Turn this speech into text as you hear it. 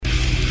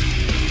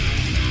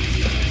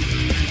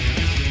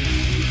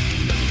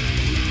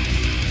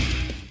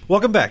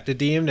Welcome back to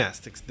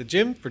DMnastics, the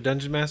gym for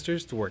dungeon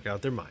masters to work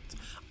out their minds.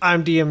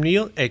 I'm DM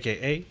Neil,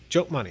 aka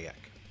Joke Maniac.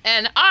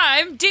 And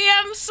I'm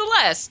DM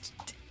Celeste,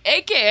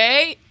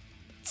 aka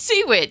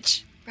Sea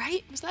Witch.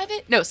 Right? Was that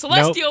it? No,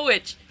 Celestial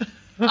Witch.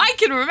 I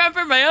can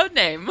remember my own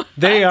name.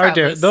 They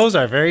are those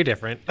are very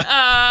different.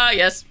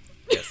 Yes.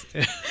 Yes.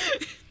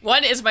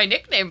 One is my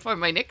nickname for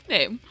my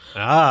nickname.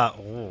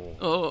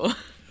 Oh.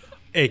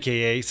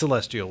 AKA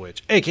Celestial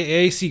Witch,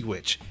 aka Sea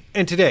Witch.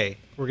 And today,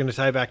 we're going to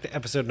tie back to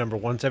episode number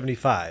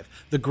 175,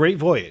 The Great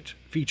Voyage,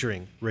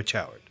 featuring Rich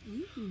Howard.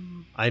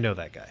 Ooh. I know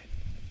that guy.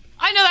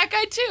 I know that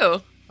guy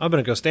too. I'm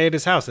going to go stay at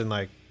his house in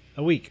like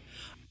a week.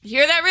 You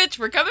hear that, Rich?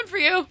 We're coming for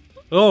you.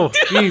 Oh,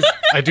 jeez.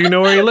 I do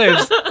know where he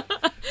lives.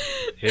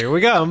 Here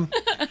we come.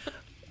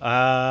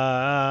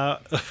 Whether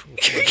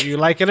you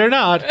like it or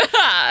not.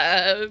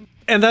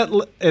 And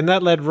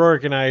that led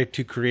Rorik and I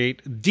to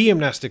create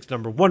DMnastics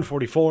number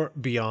 144,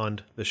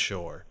 Beyond the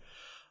Shore.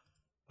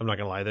 I'm not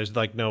going to lie, there's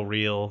like no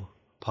real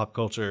pop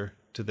culture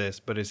to this,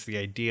 but it's the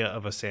idea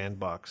of a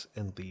sandbox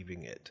and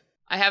leaving it.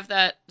 I have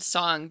that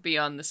song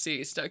Beyond the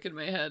Sea stuck in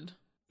my head.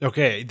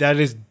 Okay, that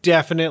is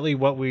definitely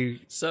what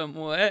we...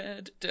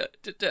 Somewhere,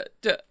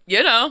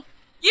 You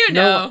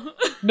know.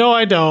 No,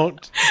 I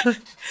don't.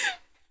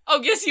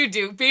 Oh, yes, you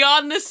do.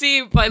 Beyond the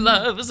sea, my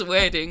love's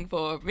waiting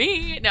for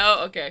me.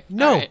 No, okay.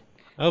 No. Right.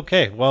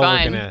 Okay, well,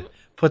 Fine. We're going to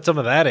put some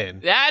of that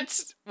in.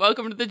 That's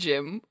welcome to the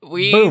gym.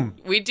 Boom.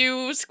 We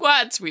do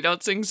squats. We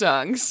don't sing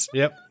songs.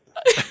 Yep.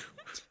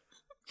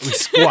 We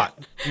squat,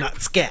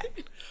 not scat.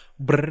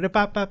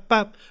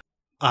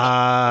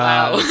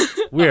 Wow.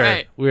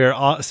 We're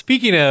all,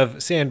 speaking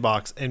of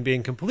sandbox and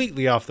being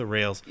completely off the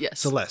rails. Yes.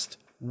 Celeste,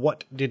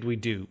 what did we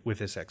do with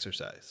this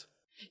exercise?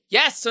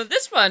 Yes, so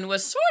this one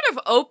was sort of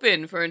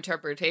open for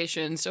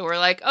interpretation. So we're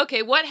like,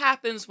 okay, what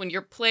happens when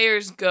your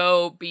players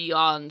go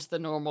beyond the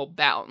normal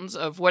bounds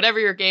of whatever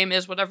your game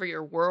is, whatever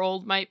your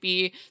world might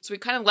be? So we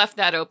kind of left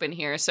that open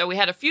here. So we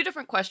had a few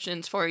different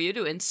questions for you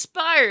to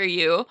inspire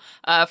you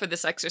for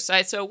this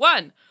exercise. So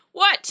 1,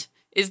 what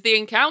is the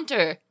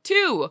encounter?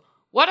 2,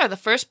 what are the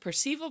first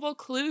perceivable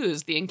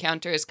clues the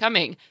encounter is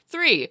coming?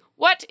 3,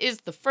 what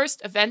is the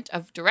first event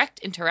of direct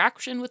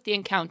interaction with the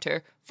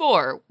encounter?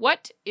 4,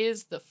 what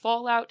is the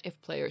fallout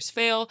if players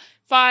fail?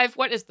 5,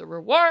 what is the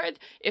reward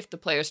if the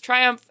players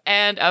triumph?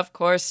 And, of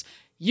course,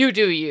 you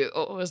do you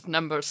was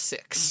number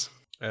 6.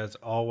 As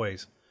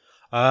always.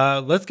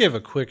 Let's give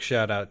a quick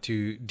shout out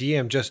to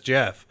DM Just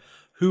Jeff,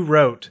 who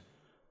wrote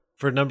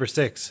for number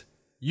 6,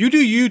 you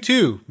do you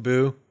too,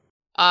 boo.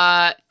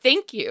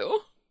 Thank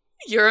you.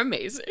 You're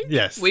amazing.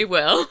 Yes. We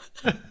will.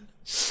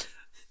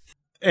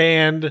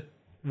 And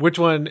which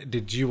one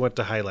did you want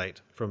to highlight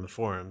from the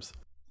forums?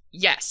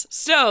 Yes.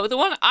 So the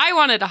one I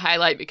wanted to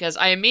highlight because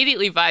I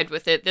immediately vibed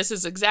with it. This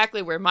is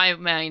exactly where my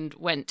mind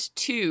went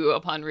to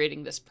upon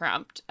reading this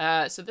prompt.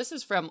 So this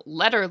is from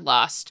Letter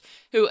Lost,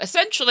 who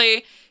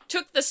essentially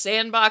took the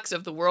sandbox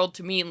of the world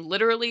to mean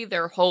literally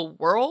their whole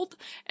world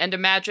and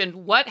imagined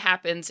what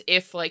happens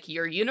if like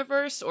your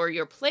universe or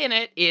your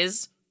planet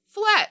is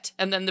flat,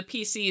 and then the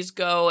PCs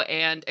go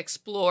and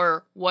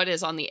explore what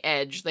is on the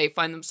edge. They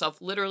find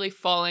themselves literally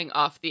falling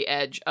off the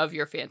edge of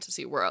your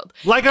fantasy world.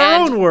 Like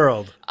our own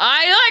world.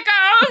 I like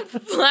our own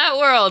flat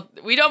world.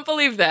 We don't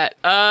believe that.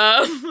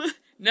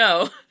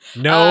 No.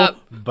 No,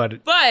 but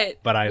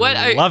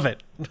I love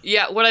it.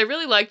 Yeah, what I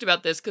really liked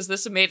about this, because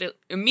this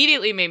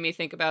immediately made me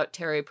think about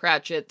Terry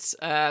Pratchett's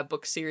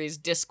book series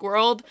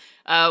Discworld,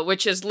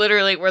 which is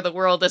literally where the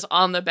world is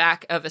on the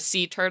back of a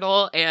sea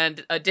turtle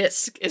and a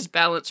disc is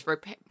balanced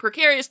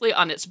precariously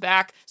on its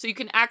back, so you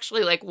can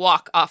actually like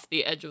walk off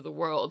the edge of the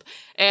world.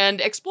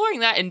 And exploring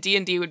that in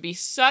D&D would be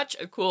such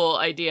a cool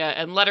idea,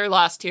 and Letter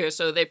Lost here,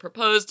 so they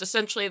proposed,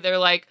 essentially, they're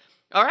like,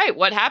 all right,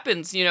 what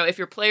happens, if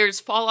your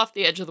players fall off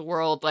the edge of the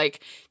world? Like,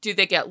 do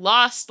they get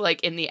lost,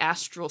 like, in the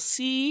astral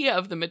sea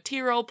of the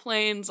material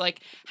planes?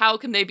 Like, how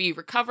can they be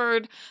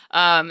recovered?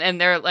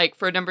 And they're like,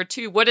 for number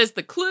 2, what is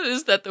the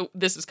clues that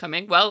this is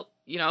coming? Well,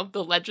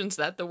 the legends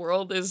that the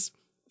world is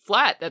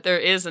flat, that there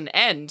is an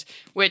end,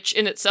 which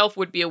in itself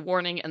would be a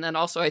warning, and then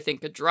also I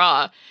think a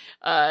draw,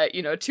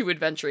 to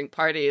adventuring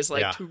parties,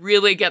 to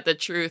really get the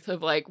truth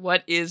of like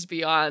what is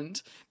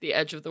beyond the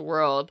edge of the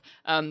world.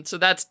 So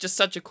that's just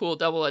such a cool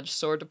double-edged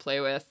sword to play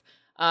with.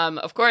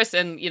 Of course,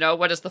 and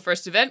what is the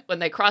first event when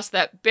they cross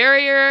that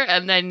barrier,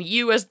 and then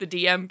you as the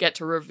DM get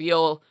to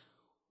reveal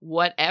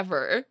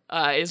whatever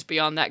is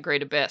beyond that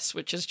great abyss,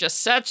 which is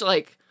just such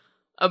like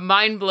a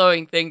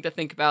mind-blowing thing to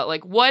think about.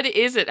 Like, what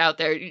is it out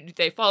there? Do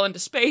they fall into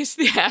space,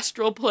 the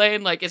astral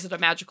plane? Like, is it a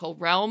magical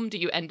realm? Do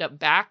you end up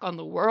back on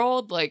the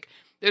world? Like,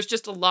 there's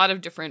just a lot of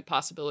different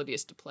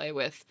possibilities to play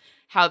with,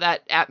 how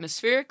that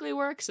atmospherically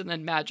works and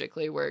then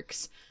magically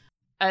works.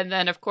 And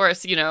then, of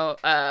course,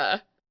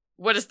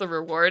 what is the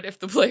reward if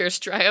the players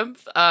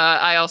triumph?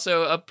 I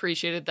also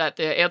appreciated that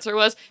the answer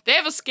was, they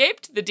have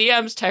escaped the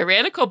DM's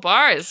tyrannical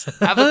bars.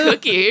 Have a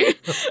cookie.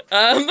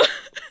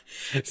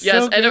 Yes,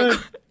 so and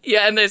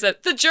Yeah, and they said,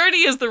 the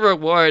journey is the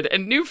reward,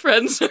 and new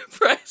friends are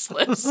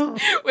priceless,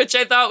 which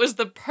I thought was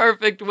the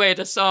perfect way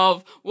to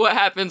solve what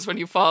happens when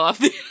you fall off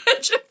the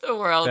edge of the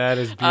world. That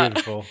is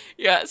beautiful.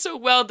 Yeah, so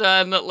well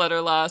done,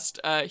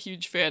 Letterlost.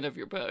 Huge fan of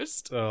your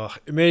post.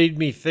 It made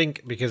me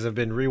think, because I've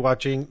been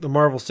rewatching the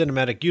Marvel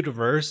Cinematic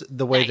Universe,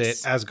 the way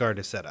that Asgard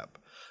is set up.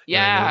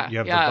 Yeah, you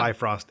have the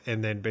Bifrost,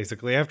 and then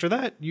basically after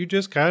that, you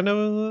just kind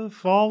of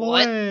fall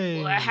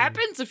away. What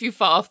happens if you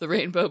fall off the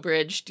Rainbow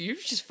Bridge? Do you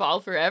just fall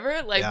forever?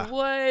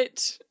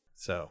 What?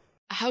 So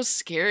how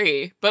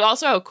scary, but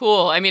also how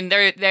cool. I mean,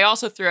 they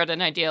also threw out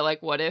an idea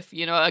like, what if,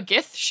 a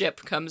Gith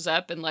ship comes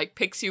up and like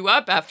picks you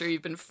up after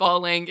you've been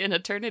falling in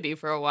eternity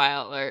for a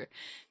while, or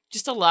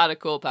just a lot of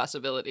cool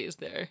possibilities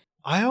there.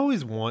 I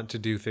always want to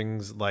do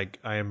things like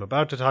I am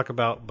about to talk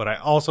about, but I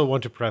also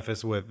want to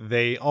preface with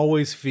they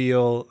always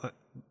feel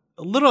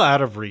a little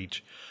out of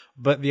reach,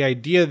 but the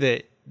idea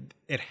that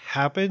it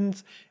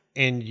happens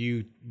and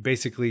you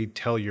basically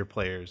tell your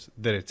players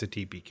that it's a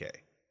TPK,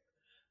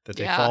 that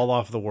they fall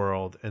off the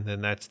world and then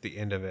that's the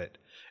end of it,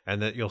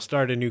 and that you'll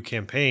start a new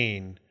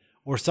campaign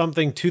or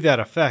something to that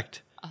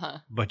effect,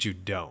 but you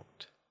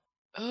don't.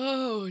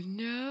 Oh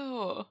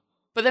no.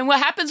 But then what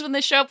happens when they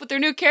show up with their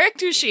new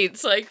character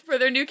sheets, like for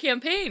their new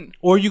campaign?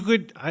 Or you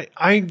could,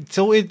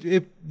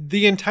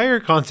 the entire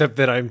concept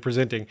that I'm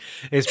presenting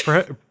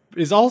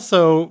is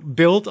also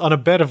built on a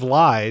bed of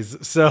lies.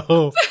 So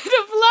bed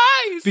of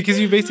lies, because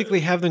you basically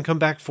have them come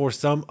back for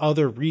some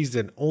other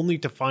reason, only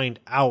to find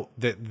out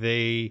that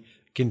they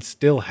can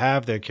still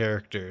have their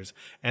characters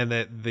and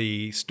that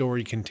the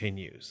story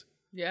continues.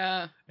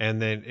 Yeah.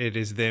 And then it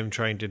is them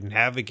trying to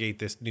navigate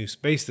this new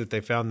space that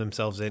they found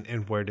themselves in,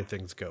 and where do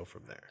things go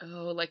from there?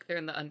 Oh, like they're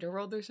in the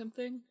underworld or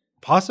something?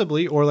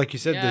 Possibly, or like you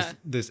said,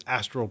 this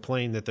astral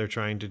plane that they're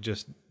trying to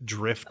just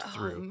drift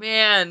through. Oh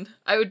man,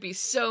 I would be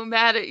so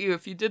mad at you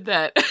if you did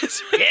that.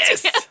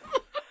 Yes!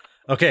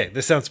 Okay,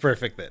 this sounds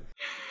perfect then.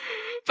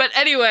 But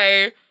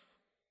anyway,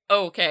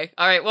 okay.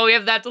 All right, well, we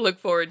have that to look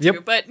forward to.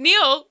 Yep. But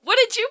Neil, what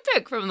did you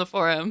pick from the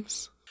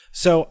forums?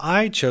 So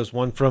I chose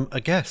one from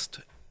a guest.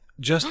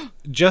 Just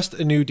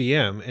a new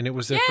DM, and it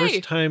was their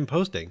first time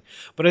posting.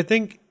 But I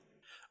think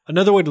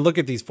another way to look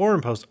at these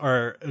forum posts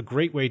are a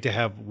great way to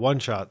have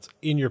one-shots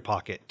in your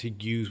pocket to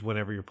use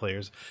whenever your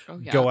players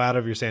go out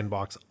of your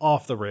sandbox,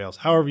 off the rails,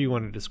 however you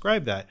want to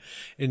describe that.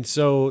 And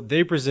so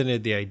they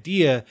presented the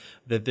idea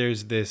that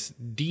there's this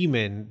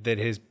demon that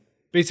has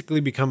basically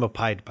become a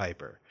Pied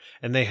Piper.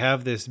 And they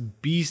have this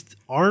beast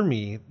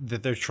army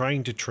that they're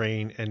trying to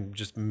train and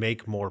just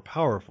make more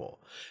powerful.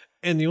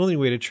 And the only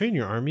way to train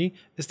your army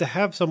is to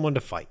have someone to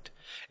fight.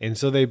 And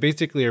so they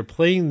basically are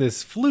playing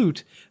this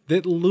flute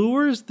that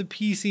lures the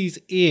PCs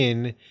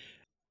in,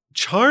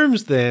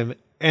 charms them,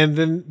 and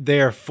then they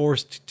are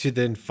forced to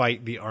then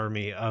fight the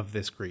army of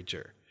this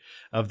creature,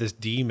 of this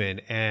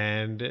demon.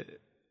 And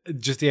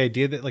just the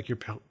idea that like your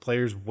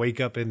players wake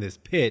up in this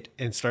pit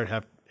and start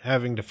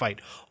having to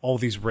fight all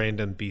these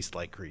random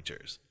beast-like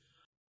creatures.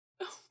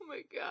 Oh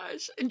my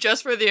gosh. And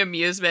just for the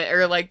amusement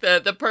or like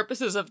the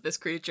purposes of this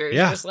creature. It's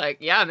just like,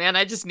 yeah, man,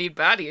 I just need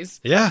bodies.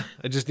 Yeah,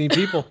 I just need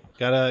people.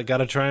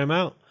 Gotta try them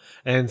out.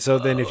 And so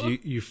then if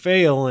you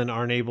fail and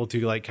aren't able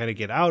to like kind of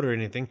get out or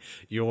anything,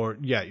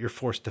 you're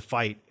forced to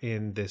fight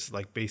in this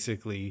like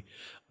basically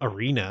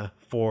arena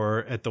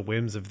at the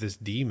whims of this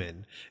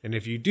demon. And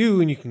if you do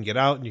and you can get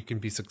out and you can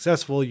be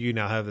successful, you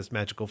now have this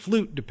magical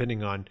flute.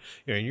 Depending on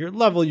your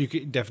level, you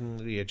can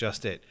definitely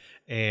adjust it.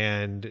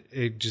 And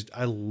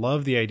I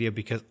love the idea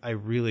because I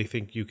really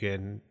think you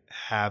can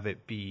have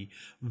it be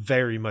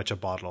very much a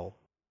bottle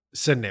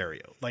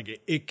scenario.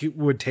 Like it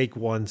would take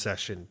one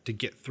session to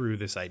get through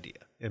this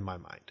idea in my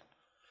mind.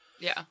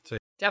 Yeah. So,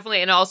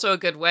 definitely. And also a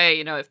good way,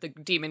 if the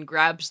demon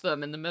grabs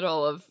them in the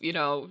middle of,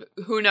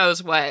 who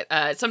knows what.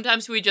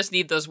 Sometimes we just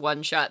need those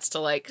one shots to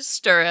like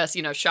stir us,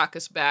 shock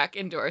us back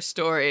into our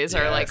stories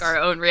or like our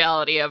own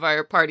reality of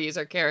our parties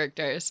or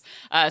characters.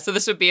 So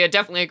this would be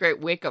definitely a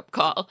great wake up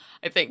call,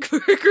 I think, for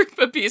a group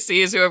of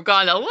PCs who have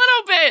gone a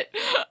little bit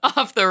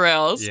off the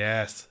rails.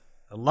 Yes.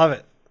 I love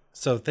it.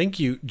 So thank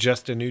you,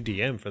 Just a New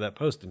DM, for that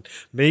post. And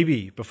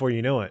maybe before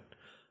you know it,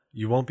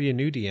 you won't be a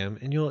new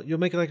DM, and you'll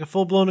make like a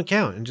full blown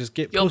account and just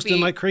get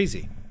posting like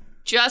crazy.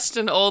 Just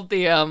an old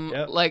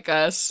DM like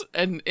us,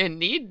 and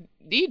need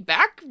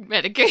back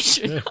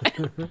medication.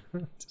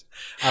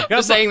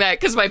 I'm saying that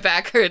because my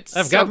back hurts.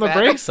 I've got my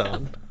brace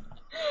on.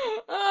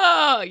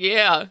 Oh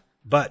yeah.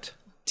 But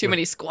too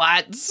many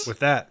squats. With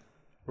that,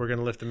 we're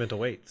gonna lift the mental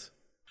weights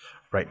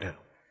right now.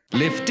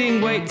 Lifting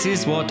weights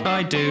is what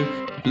I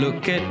do.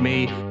 Look at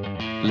me.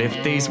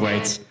 Lift these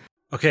weights.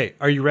 Okay,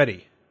 are you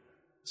ready?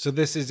 So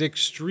this is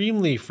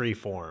extremely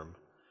freeform,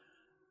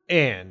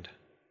 and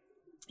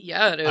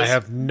yeah, it is. I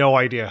have no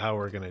idea how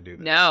we're gonna do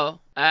this. No.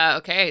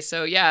 Okay,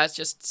 so yeah, it's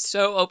just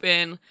so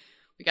open.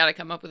 We got to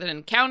come up with an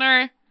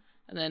encounter,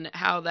 and then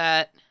how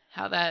that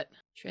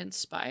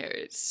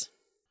transpires.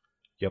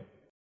 Yep.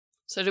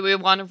 So do we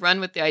want to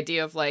run with the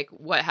idea of like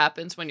what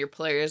happens when your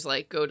players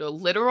like go to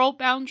literal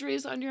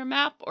boundaries on your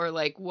map, or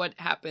like what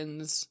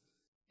happens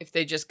if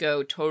they just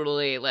go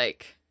totally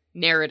like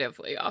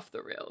narratively off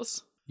the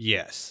rails?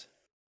 Yes.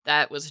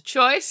 That was a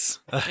choice,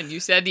 and you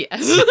said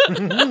yes.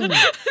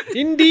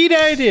 Indeed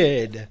I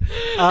did.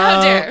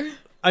 How dare.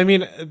 I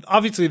mean,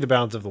 obviously the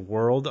bounds of the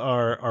world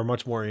are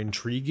much more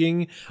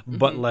intriguing,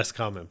 but less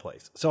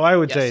commonplace. So I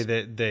would say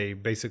that they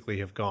basically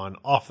have gone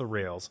off the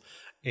rails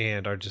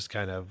and are just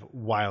kind of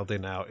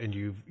wilding out, and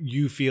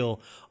you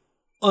feel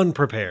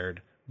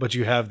unprepared, but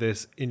you have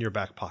this in your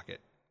back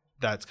pocket.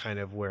 That's kind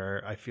of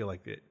where I feel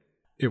like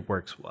it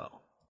works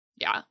well.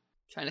 Yeah.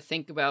 Trying to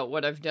think about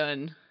what I've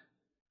done.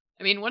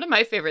 I mean, one of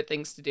my favorite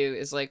things to do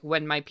is like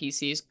when my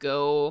PCs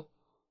go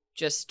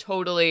just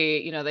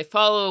totally, they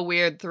follow a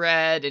weird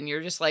thread and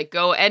you're just like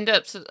go end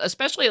up,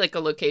 especially like a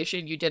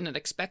location you didn't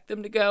expect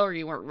them to go or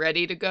you weren't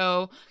ready to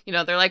go.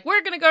 They're like,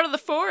 we're going to go to the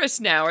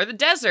forest now or the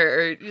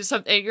desert or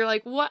something. You're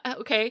like, what?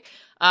 Okay.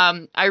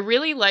 I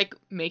really like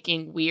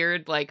making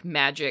weird like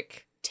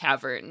magic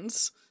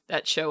taverns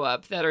that show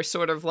up that are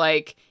sort of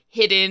like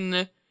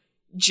hidden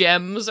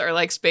gems or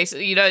like spaces.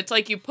 It's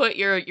like you put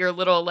your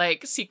little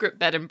like secret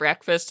bed and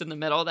breakfast in the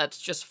middle that's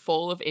just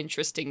full of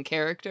interesting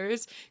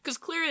characters because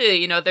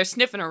clearly they're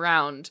sniffing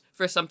around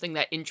for something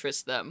that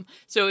interests them.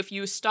 So if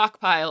you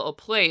stockpile a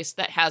place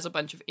that has a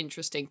bunch of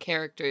interesting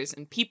characters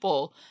and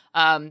people,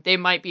 they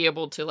might be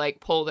able to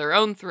like pull their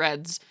own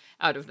threads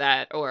out of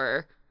that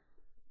or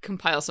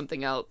compile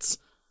something else.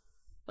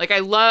 Like I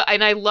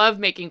love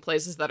making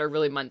places that are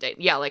really mundane.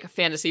 Yeah, like a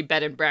fantasy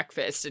bed and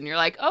breakfast. And you're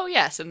like, oh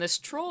yes, and this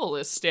troll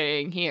is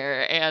staying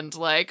here. And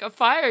like a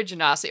fire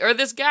genasi. Or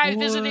this guy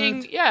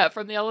visiting,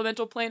 from the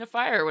elemental plane of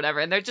fire or whatever.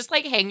 And they're just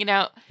like hanging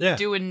out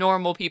doing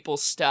normal people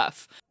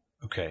stuff.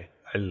 Okay,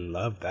 I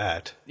love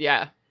that.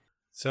 Yeah.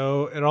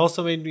 So it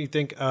also made me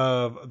think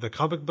of the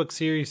comic book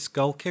series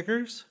Skull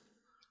Kickers.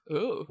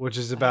 Ooh, which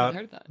is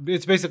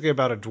it's basically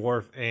about a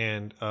dwarf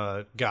and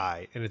a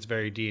guy, and it's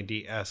very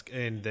D&D-esque,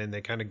 and then they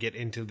kind of get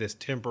into this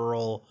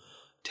temporal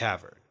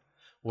tavern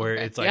where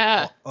it's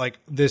like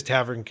this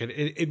tavern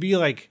it'd be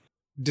like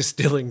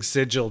distilling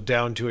Sigil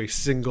down to a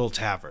single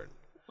tavern.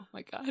 Oh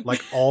my god.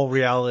 Like all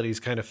realities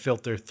kind of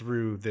filter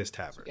through this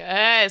tavern.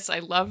 Yes, I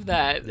love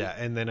that. Yeah,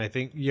 and then I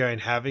think and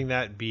having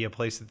that be a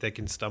place that they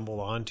can stumble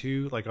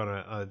onto like on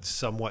a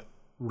somewhat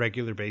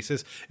regular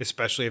basis,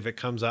 especially if it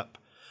comes up.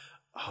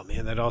 Oh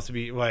man, that'd also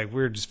be like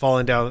we're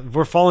falling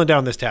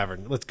down this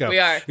tavern. Let's go. We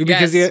are.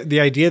 Because the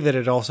idea that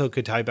it also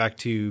could tie back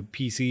to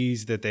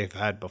PCs that they've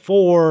had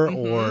before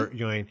or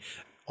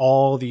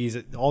all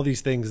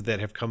these things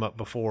that have come up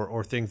before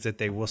or things that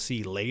they will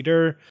see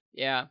later.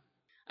 Yeah.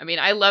 I mean,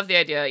 I love the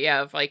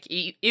idea, of like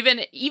even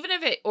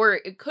if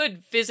it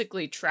could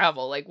physically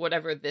travel, like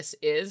whatever this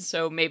is.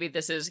 So maybe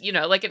this is,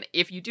 like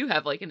if you do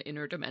have like an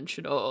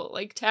interdimensional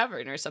like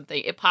tavern or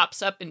something, it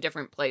pops up in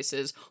different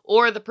places,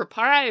 or the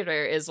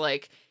proprietor is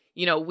like,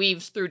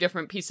 weaves through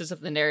different pieces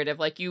of the narrative.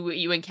 Like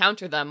you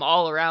encounter them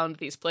all around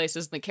these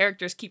places, and the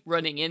characters keep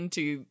running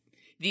into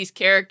these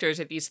characters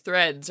at these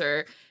threads,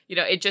 or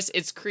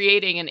it's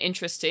creating an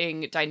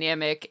interesting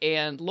dynamic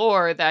and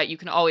lore that you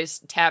can always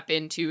tap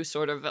into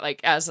sort of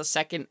like as a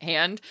second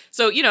hand.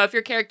 So if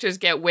your characters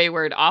get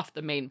wayward off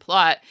the main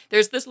plot,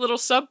 there's this little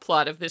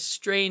subplot of this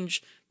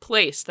strange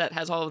place that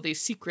has all of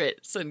these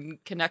secrets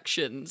and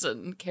connections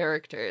and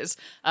characters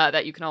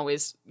that you can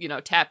always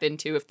tap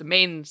into if the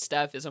main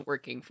stuff isn't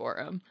working for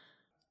them.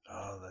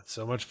 Oh, that's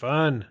so much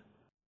fun.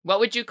 What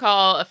would you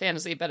call a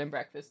fantasy bed and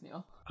breakfast,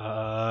 Neil?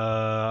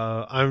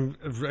 I'm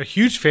a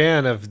huge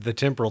fan of the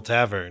Temporal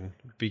Tavern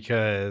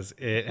because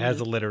it has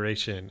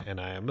alliteration,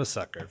 and I am a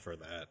sucker for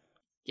that.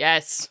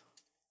 Yes.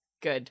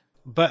 Good.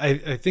 But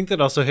I think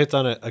that also hits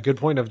on a good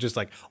point of just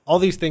like all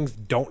these things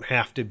don't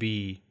have to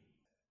be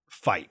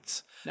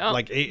fights. No.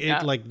 Like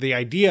like the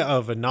idea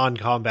of a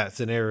non-combat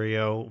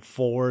scenario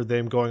for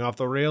them going off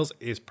the rails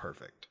is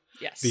perfect.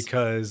 Yes.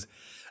 Because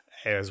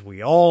as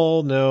we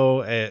all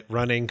know, at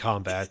running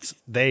combats,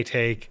 they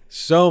take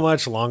so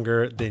much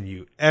longer than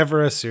you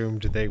ever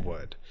assumed they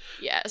would.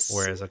 Yes.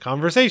 Whereas a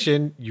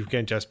conversation, you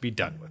can just be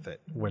done with it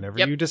whenever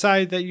you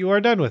decide that you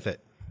are done with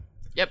it.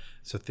 Yep.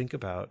 So think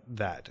about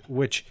that,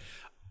 which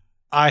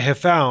I have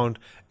found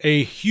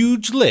a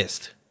huge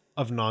list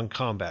of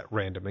non-combat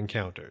random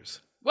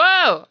encounters. Whoa!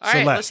 All right,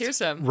 Celeste, let's hear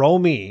some. Roll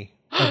me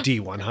a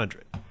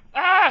D100.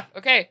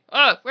 Okay.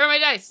 Oh, where are my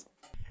dice?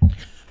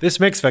 This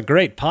makes for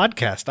great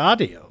podcast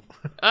audio.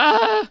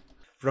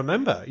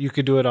 Remember, you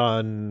could do it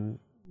on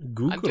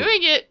Google. I'm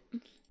doing it.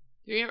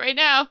 Doing it right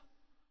now.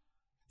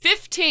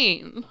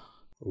 15.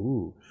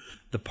 Ooh.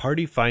 The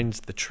party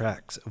finds the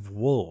tracks of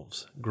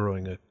wolves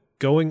going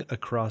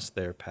across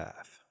their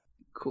path.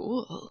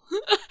 Cool.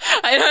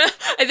 I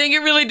think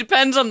it really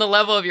depends on the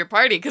level of your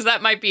party, because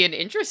that might be an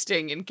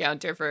interesting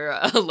encounter for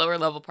a lower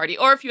level party.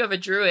 Or if you have a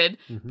druid,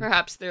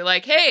 perhaps they're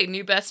like, hey,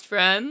 new best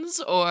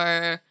friends,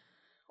 or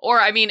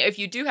I mean, if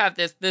you do have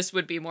this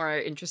would be more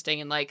interesting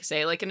in like,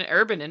 say, like an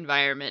urban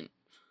environment.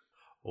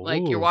 Ooh.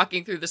 Like you're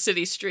walking through the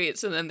city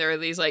streets and then there are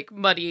these like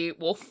muddy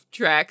wolf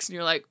tracks and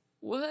you're like,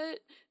 what?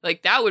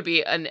 Like that would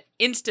be an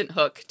instant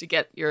hook to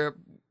get your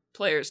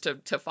players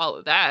to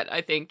follow that.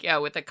 I think,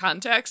 with the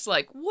context,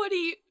 like, what do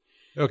you...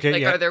 Okay,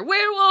 Like, yeah. are there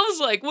werewolves?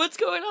 Like, what's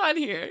going on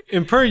here?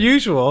 And per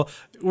usual,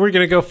 we're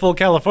going to go full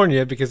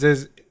California because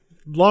as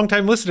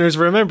longtime listeners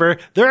remember,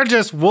 there are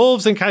just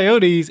wolves and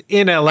coyotes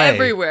in LA.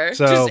 Everywhere.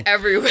 So Just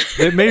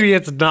everywhere. maybe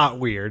it's not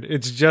weird.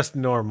 It's just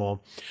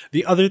normal.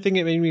 The other thing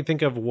it made me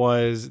think of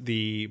was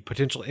the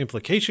potential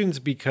implications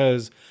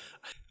because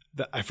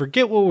I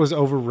forget what was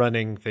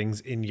overrunning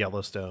things in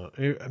Yellowstone.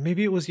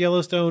 Maybe it was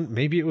Yellowstone.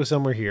 Maybe it was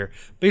somewhere here.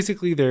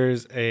 Basically,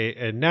 there's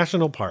a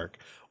national park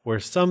where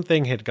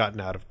something had gotten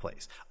out of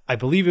place. I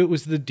believe it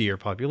was the deer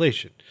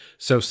population.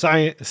 So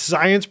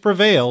science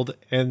prevailed,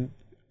 and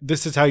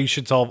this is how you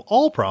should solve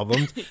all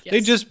problems. Yes.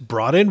 They just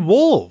brought in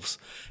wolves.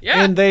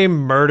 Yeah. And they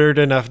murdered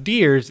enough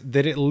deers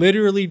that it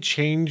literally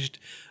changed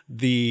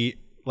the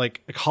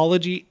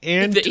ecology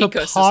and The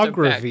ecosystem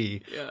topography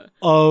back. Yeah.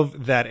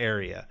 of that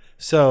area.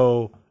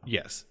 So,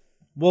 yes,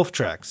 wolf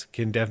tracks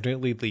can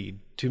definitely lead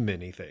to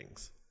many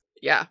things.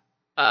 Yeah.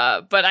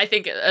 But I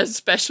think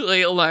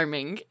especially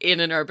alarming in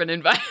an urban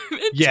environment.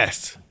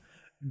 Yes.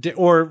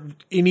 Or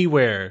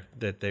anywhere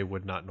that they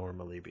would not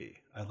normally be.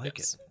 I like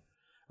Yes. it.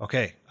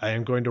 Okay, I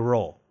am going to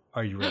roll.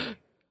 Are you ready?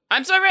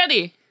 I'm so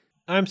ready.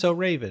 I'm so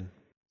Raven.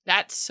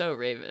 That's so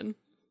Raven.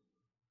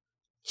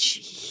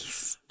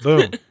 Jeez.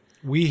 Boom.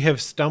 We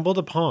have stumbled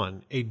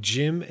upon a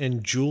gem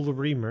and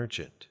jewelry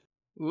merchant.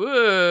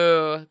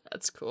 Woo.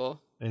 That's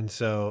cool. And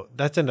so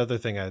that's another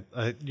thing.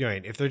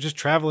 If they're just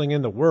traveling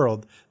in the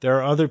world, there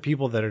are other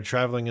people that are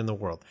traveling in the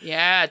world.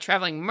 Yeah,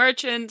 traveling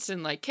merchants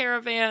and like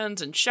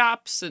caravans and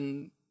shops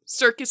and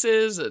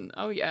circuses and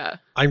oh yeah.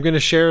 I'm going to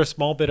share a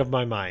small bit of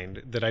my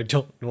mind that I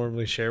don't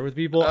normally share with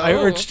people.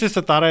 Oh. Or it's just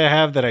a thought I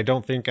have that I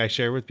don't think I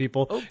share with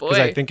people. Oh, boy. Because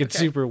I think it's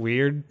Okay. super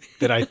weird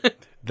that I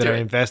Do it.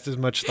 invest as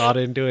much thought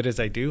into it as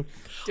I do.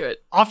 Do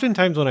it.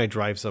 Oftentimes when I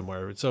drive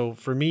somewhere, so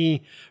for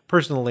me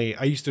personally,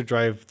 I used to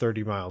drive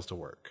 30 miles to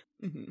work.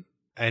 Mm-hmm.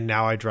 And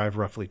now I drive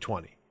roughly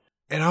 20.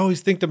 And I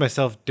always think to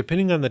myself,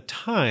 depending on the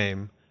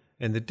time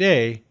and the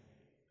day,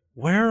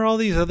 where are all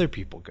these other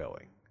people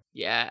going?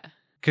 Yeah.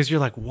 Because you're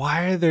like,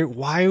 why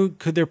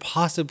could there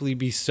possibly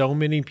be so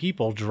many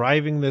people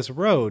driving this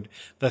road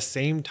the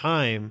same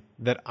time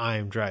that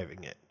I'm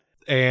driving it?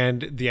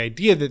 And the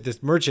idea that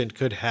this merchant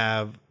could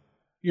have,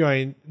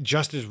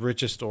 just as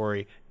rich a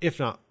story, if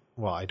not,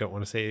 well, I don't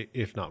want to say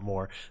if not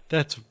more.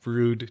 That's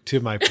rude to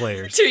my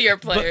players. To your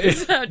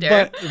players. How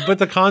dare. But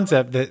the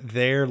concept that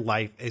their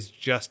life is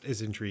just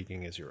as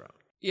intriguing as your own.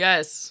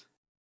 Yes.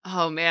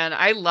 Oh man,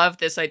 I love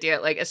this idea.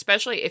 Like,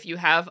 especially if you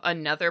have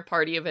another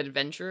party of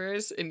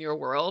adventurers in your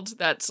world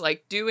that's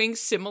like doing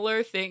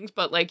similar things,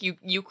 but like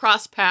you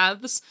cross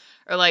paths.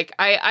 Or like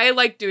I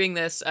like doing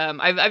this.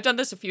 I've done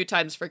this a few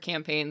times for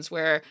campaigns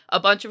where a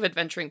bunch of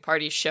adventuring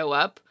parties show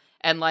up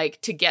and like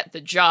to get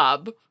the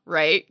job,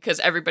 right? Because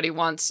everybody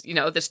wants,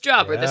 this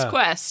job or this Yeah.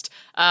 quest.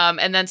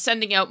 And then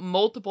sending out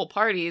multiple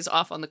parties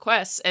off on the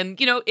quests. And,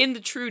 in the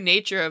true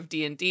nature of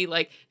D&D,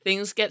 like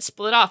things get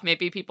split off.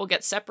 Maybe people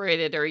get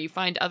separated or you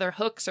find other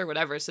hooks or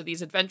whatever. So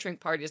these adventuring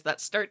parties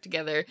that start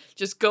together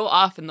just go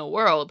off in the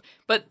world.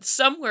 But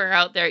somewhere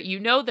out there,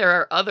 there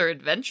are other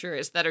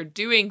adventurers that are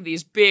doing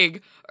these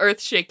big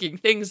earth-shaking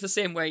things the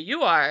same way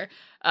you are.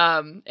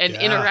 And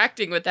Yeah.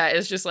 interacting with that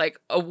is just like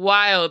a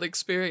wild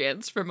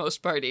experience for most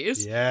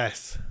parties.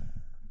 Yes.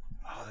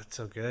 Oh, that's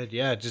so good.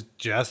 Yeah,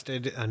 just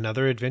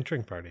another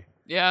adventuring party.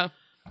 Yeah.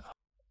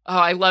 Oh,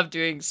 I love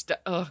doing stuff.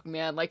 Oh,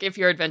 man. Like, if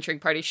your adventuring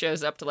party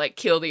shows up to, like,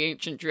 kill the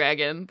ancient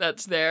dragon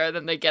that's there,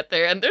 then they get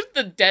there, and there's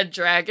the dead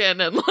dragon,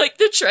 and, like,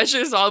 the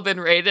treasure's all been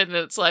raided, and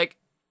it's, like,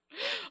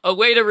 a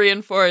way to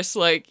reinforce,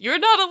 like, you're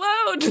not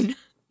alone.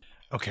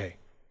 Okay,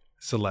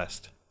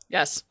 Celeste,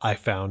 Yes. I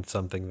found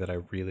something that I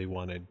really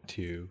wanted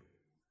to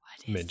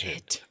What is mention.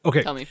 it?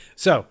 Okay, Tell me.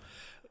 so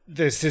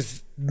this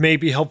is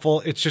maybe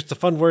helpful. It's just a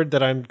fun word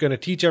that I'm going to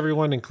teach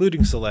everyone,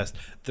 including Celeste.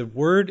 The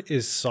word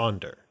is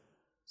sonder.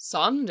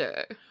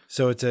 Sonder.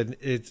 So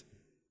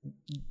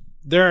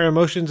there are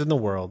emotions in the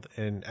world,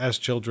 and as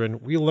children,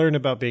 we learn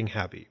about being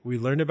happy. We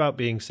learn about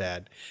being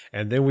sad,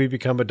 and then we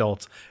become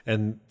adults,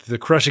 and the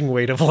crushing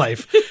weight of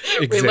life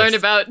exists. We learn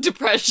about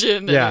depression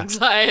and Yeah.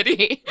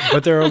 anxiety.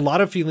 But there are a lot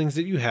of feelings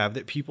that you have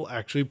that people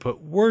actually put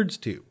words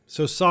to.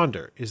 So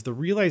sonder is the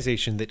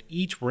realization that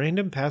each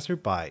random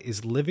passerby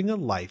is living a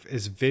life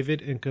as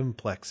vivid and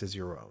complex as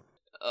your own.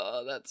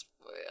 Oh, that's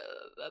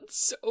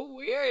so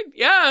weird.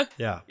 Yeah.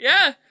 Yeah.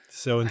 Yeah.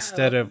 So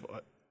instead of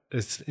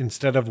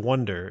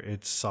wonder,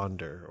 it's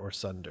sonder or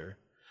sunder.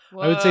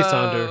 I would say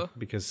sonder Whoa.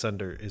 because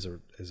sunder is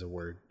a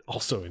word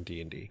also in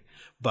D&D.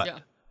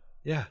 But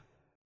yeah.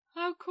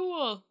 How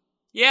cool.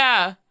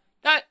 Yeah.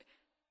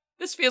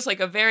 This feels like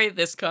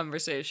this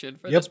conversation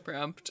for Yep. this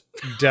prompt.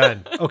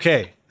 Done.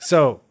 Okay.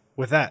 So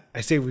with that,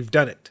 I say we've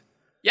done it.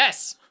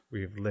 Yes.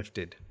 We've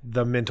lifted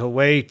the mental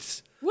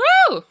weights.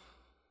 Woo!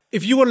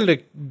 If you wanted to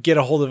get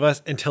a hold of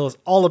us and tell us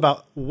all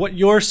about what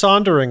you're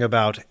sondering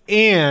about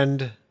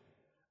and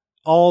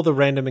all the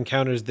random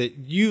encounters that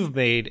you've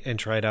made and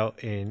tried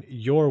out in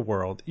your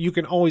world, you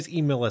can always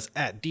email us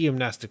at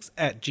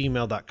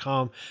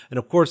dmnastics@gmail.com. And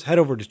of course, head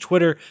over to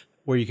Twitter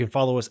where you can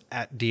follow us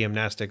at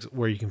DMnastics,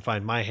 where you can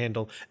find my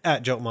handle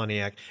at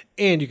JoteMoniac,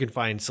 and you can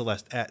find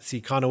Celeste at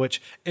C. Conowitch.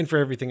 And for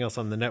everything else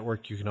on the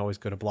network, you can always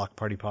go to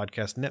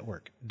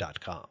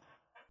blockpartypodcastnetwork.com.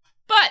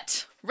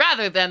 But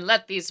rather than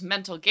let these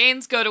mental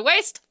gains go to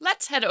waste,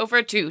 let's head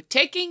over to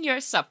Taking Your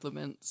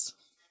Supplements.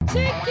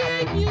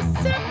 Taking Your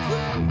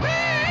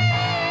Supplements!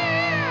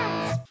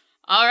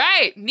 All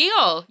right,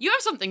 Neil, you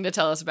have something to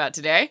tell us about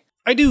today.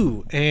 I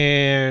do,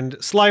 and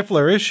Sly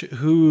Flourish,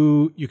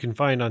 who you can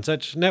find on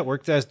such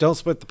networks as Don't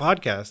Split the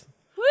Podcast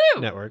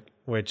network,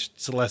 which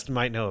Celeste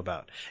might know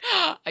about.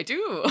 I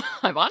do.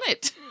 I'm on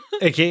it.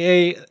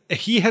 AKA,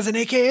 he has an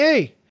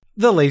AKA,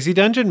 the Lazy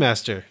Dungeon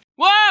Master.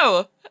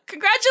 Whoa!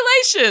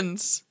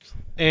 Congratulations!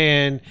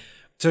 And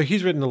so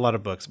he's written a lot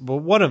of books, but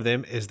one of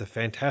them is The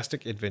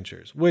Fantastic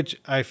Adventures, which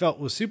I felt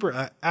was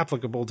super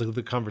applicable to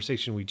the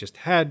conversation we just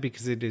had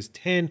because it is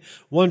 10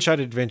 one-shot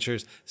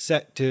adventures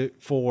set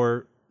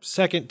for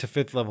 2nd to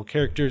 5th level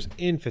characters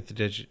in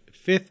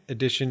 5th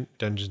edition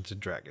Dungeons and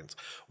Dragons,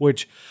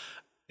 which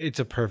it's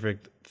a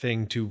perfect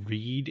thing to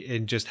read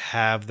and just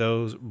have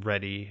those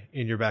ready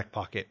in your back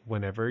pocket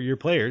whenever your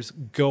players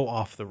go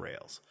off the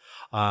rails.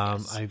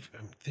 Yes. I'm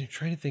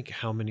trying to think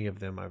how many of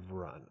them I've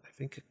run. I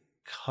think a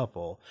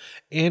couple,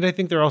 and I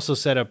think they're also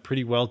set up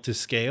pretty well to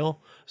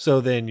scale. So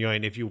then,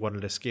 if you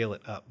wanted to scale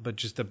it up, but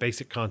just the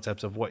basic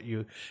concepts of what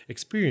you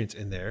experience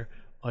in there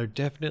are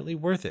definitely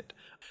worth it.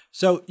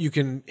 So you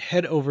can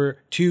head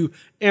over to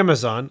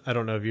Amazon. I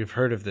don't know if you've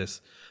heard of this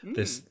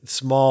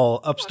small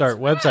upstart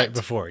website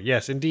before.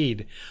 Yes,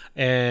 indeed.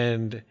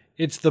 And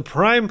it's the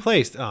prime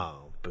place.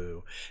 Oh,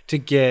 boo. To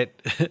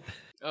get...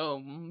 Oh,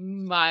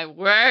 my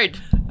word.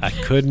 I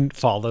couldn't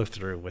follow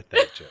through with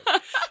that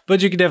joke.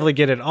 But you can definitely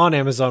get it on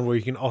Amazon, where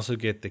you can also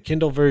get the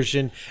Kindle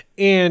version.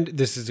 And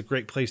this is a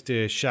great place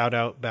to shout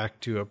out back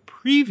to a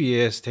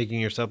previous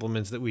Taking Your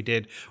Supplements that we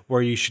did,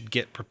 where you should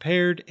get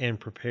Prepared and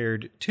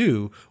Prepared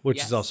 2,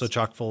 which is also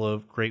chock full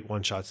of great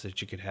one-shots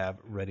that you could have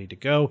ready to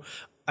go.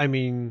 I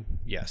mean,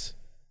 yes.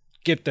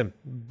 Get them.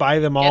 Buy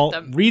them all.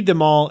 Read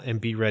them all, and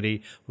be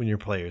ready when your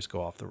players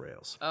go off the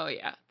rails. Oh,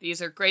 yeah.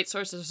 These are great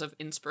sources of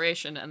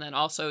inspiration. And then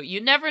also,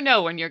 you never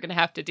know when you're going to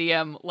have to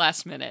DM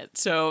last minute.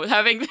 So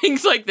having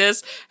things like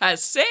this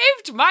has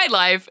saved my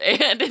life,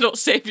 and it'll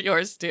save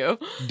yours too.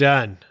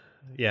 Done.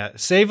 Yeah.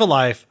 Save a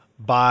life.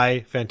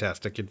 Buy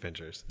Fantastic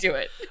Adventures. Do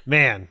it.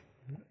 Man,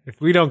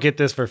 if we don't get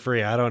this for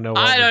free, I don't know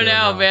what I don't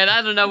know, man.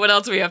 I don't know what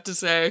else we have to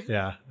say.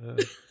 Yeah.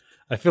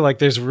 I feel like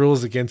there's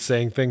rules against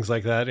saying things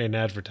like that in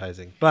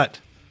advertising, but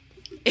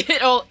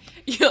you'll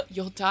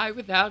die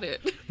without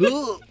it.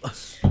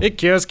 It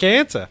cures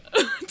cancer.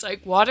 It's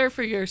like water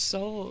for your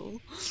soul.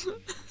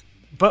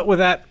 But with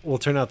that, we'll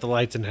turn out the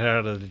lights and head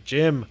out of the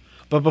gym.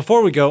 But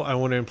before we go, I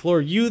want to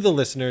implore you, the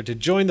listener, to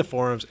join the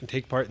forums and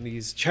take part in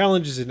these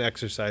challenges and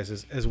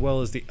exercises, as well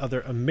as the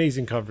other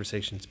amazing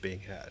conversations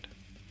being had.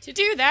 To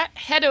do that,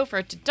 head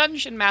over to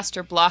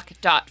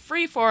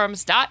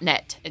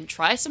dungeonmasterblock.freeforums.net and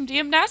try some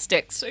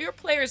DMnastics so your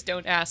players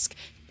don't ask,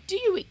 do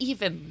you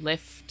even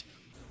lift?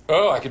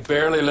 Oh, I could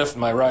barely lift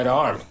my right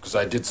arm because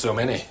I did so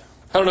many.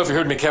 I don't know if you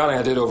heard me counting,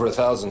 I did over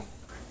 1,000.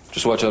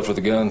 Just watch out for the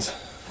guns.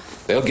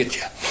 They'll get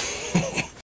you.